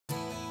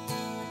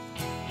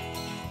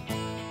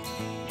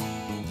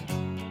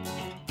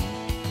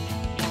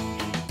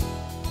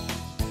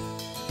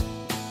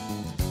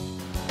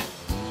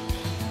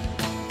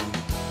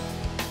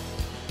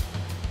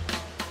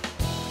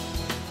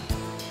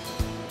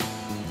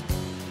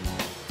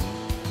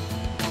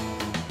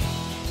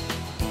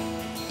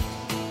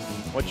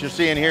What you're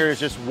seeing here is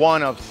just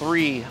one of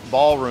 3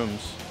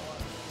 ballrooms.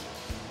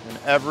 And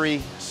every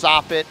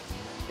soffit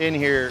in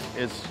here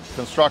is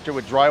constructed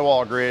with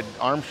drywall grid,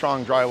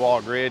 Armstrong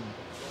Drywall Grid,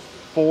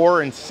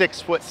 4 and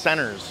 6 foot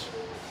centers.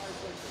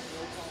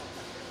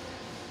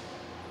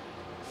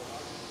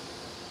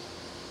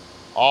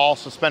 All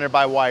suspended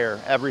by wire,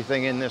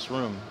 everything in this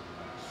room.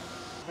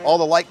 All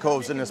the light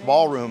coves in this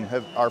ballroom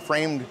are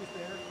framed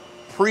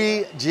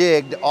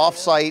pre-jigged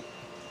off-site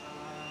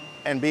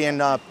and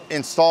being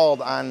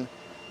installed on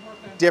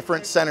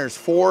different centers,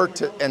 4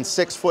 and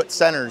 6 foot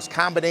centers,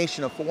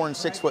 combination of 4 and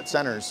 6 foot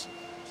centers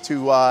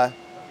to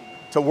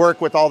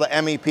work with all the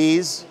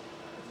MEPs,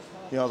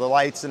 you know, the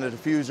lights and the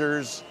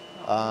diffusers.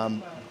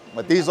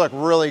 But these look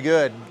really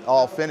good,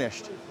 all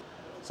finished.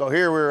 So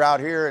here we were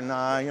out here and,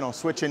 you know,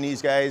 switching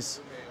these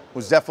guys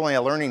was definitely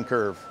a learning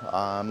curve.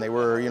 They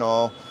were, you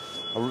know,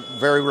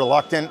 very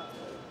reluctant.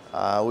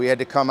 We had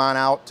to come on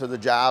out to the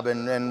job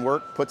and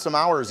work, put some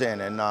hours in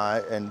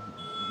and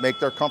make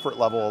their comfort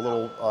level a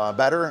little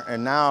better.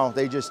 And now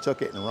they just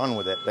took it and run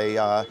with it. They,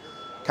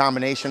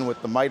 combination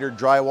with the mitered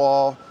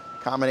drywall,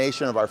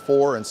 combination of our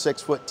 4 and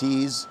 6 foot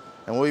tees,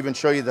 and we'll even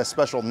show you the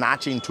special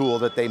notching tool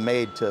that they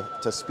made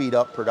to speed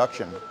up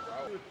production.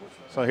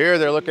 So here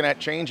they're looking at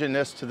changing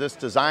this to this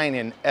design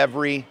in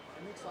every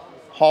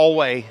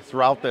hallway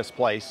throughout this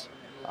place.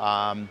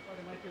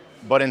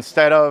 But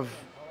instead of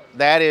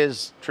that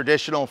is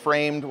traditional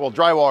framed, well,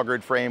 drywall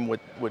grid frame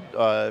with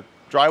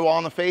drywall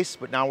on the face,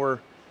 but now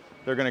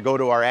they're gonna go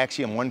to our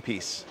Axiom one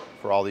piece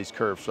for all these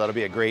curves. So that'll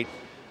be a great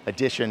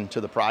addition to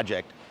the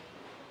project.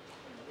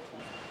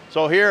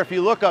 So here, if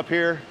you look up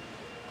here,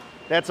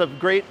 that's a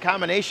great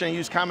combination. I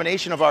use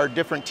combination of our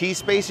different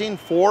T-spacing,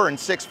 4 and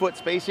 6 foot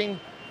spacing,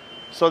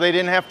 so they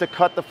didn't have to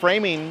cut the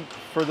framing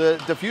for the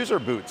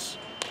diffuser boots.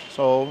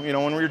 So, you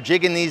know, when we're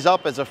jigging these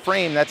up as a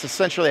frame, that's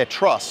essentially a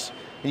truss.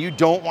 And you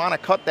don't want to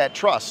cut that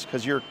truss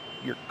because you're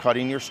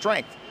cutting your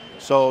strength.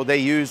 So they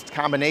used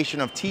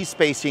combination of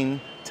T-spacing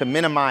to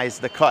minimize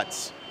the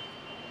cuts.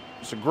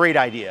 It's a great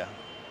idea.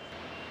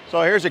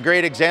 So here's a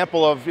great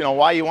example of, you know,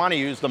 why you want to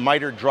use the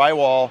mitered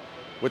drywall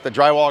with the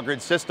drywall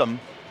grid system.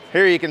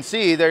 Here you can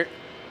see they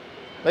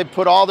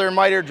put all their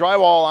mitered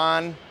drywall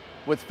on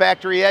with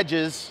factory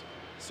edges,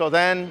 so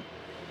then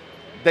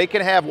they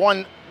can have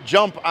one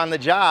jump on the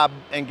job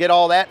and get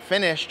all that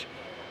finished,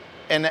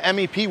 and the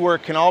MEP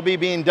work can all be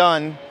being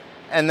done,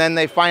 and then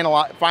they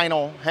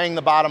final hang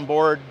the bottom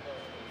board,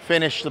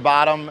 finish the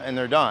bottom, and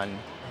they're done.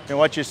 And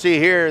what you see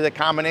here, the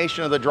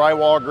combination of the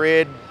drywall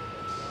grid,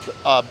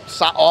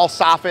 all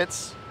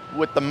soffits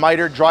with the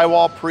mitered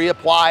drywall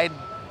pre-applied.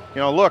 You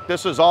know, look,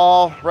 this is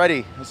all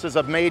ready. This is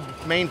a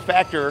main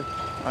factor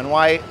on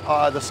why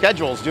the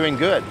schedule is doing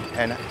good,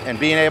 and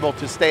being able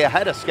to stay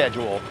ahead of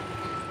schedule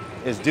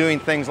is doing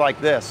things like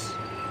this.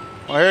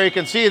 Well, here you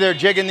can see they're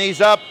jigging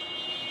these up.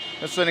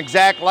 This is an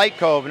exact light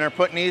cove, and they're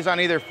putting these on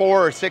either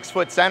 4 or 6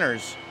 foot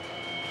centers.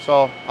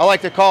 So I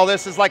like to call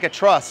this is like a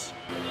truss.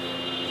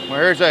 Well,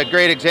 here's a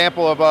great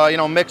example of you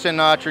know, mixing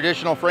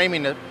traditional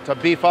framing to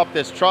beef up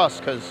this truss,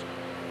 because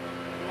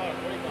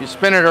you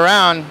spin it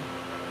around.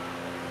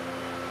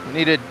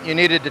 You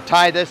needed to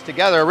tie this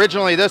together.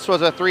 Originally, this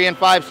was a 3 and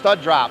 5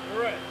 stud drop.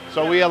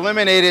 So we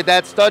eliminated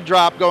that stud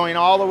drop going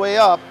all the way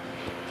up,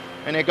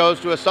 and it goes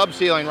to a sub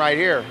ceiling right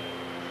here.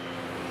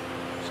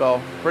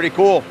 So pretty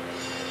cool.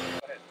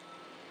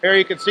 Here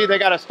you can see they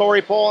got a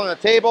story pole on the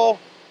table.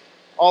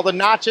 All the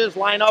notches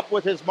line up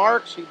with his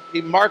marks.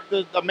 He marked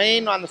the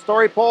main on the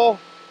story pole,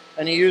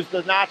 and he used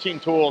the notching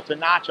tool to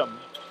notch them.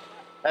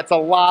 That's a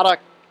lot of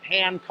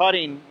hand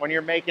cutting when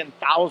you're making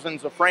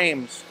thousands of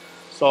frames.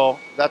 So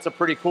that's a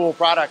pretty cool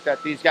product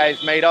that these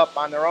guys made up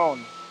on their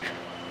own.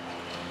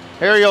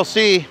 Here you'll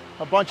see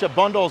a bunch of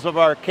bundles of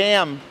our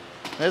cam.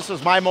 This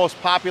is my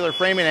most popular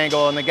framing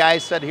angle, and the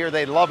guys said here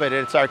they love it.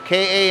 It's our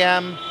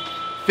KAM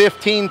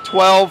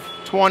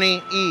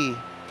 151220E.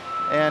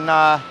 And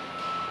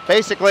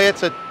basically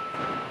it's a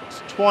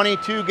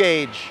 22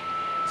 gauge.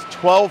 It's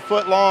 12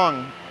 foot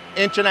long,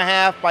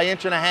 1.5 by 1.5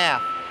 inches.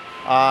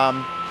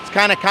 It's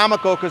kind of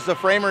comical because the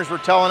framers were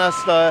telling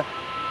us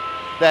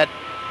that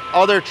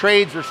other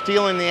trades are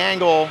stealing the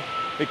angle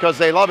because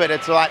they love it.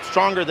 It's a lot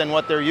stronger than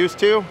what they're used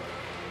to,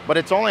 but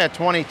it's only a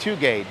 22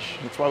 gauge.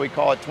 That's why we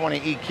call it 20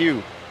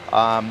 EQ.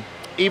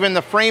 Even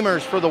the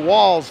framers for the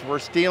walls were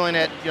stealing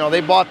it. You know,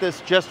 they bought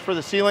this just for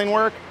the ceiling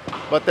work,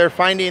 but they're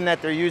finding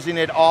that they're using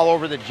it all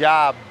over the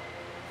job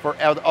for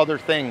other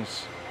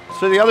things.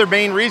 So the other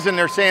main reason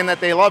they're saying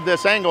that they love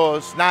this angle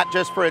is not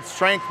just for its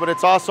strength, but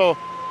it's also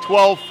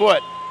 12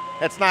 foot.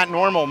 That's not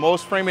normal.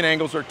 Most framing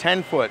angles are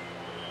 10 foot,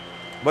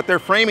 but they're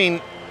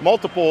framing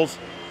multiples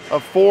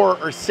of 4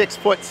 or 6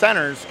 foot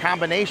centers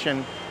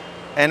combination,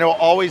 and it'll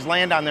always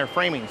land on their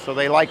framing. So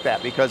they like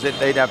that because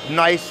they'd have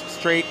nice,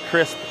 straight,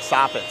 crisp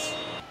soffits.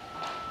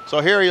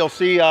 So here you'll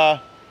see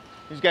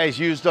these guys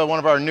used one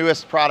of our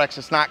newest products.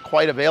 It's not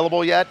quite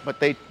available yet, but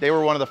they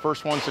were one of the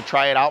first ones to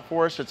try it out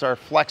for us. It's our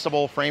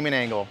flexible framing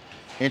angle,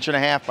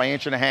 1.5 by 1.5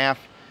 inches.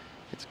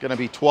 It's gonna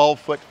be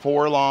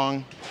 12'4"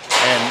 long,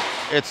 and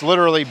It's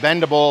literally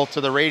bendable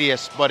to the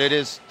radius, but it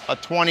is a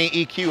 20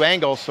 EQ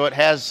angle, so it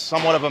has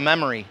somewhat of a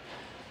memory.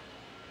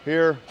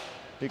 Here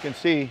you can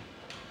see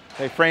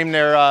they framed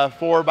their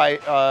 4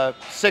 by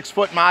 6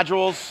 foot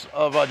modules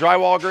of a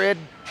drywall grid,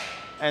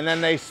 and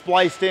then they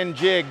spliced in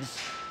jigs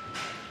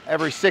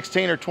every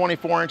 16 or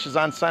 24 inches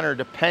on center,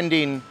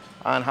 depending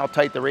on how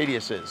tight the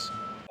radius is.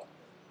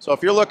 So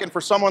if you're looking for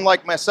someone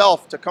like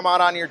myself to come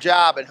out on your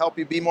job and help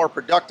you be more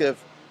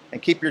productive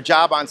and keep your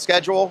job on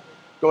schedule,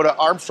 go to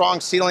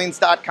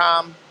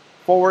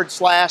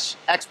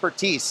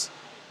armstrongceilings.com/expertise.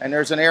 And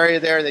there's an area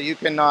there that you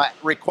can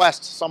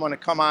request someone to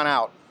come on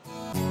out.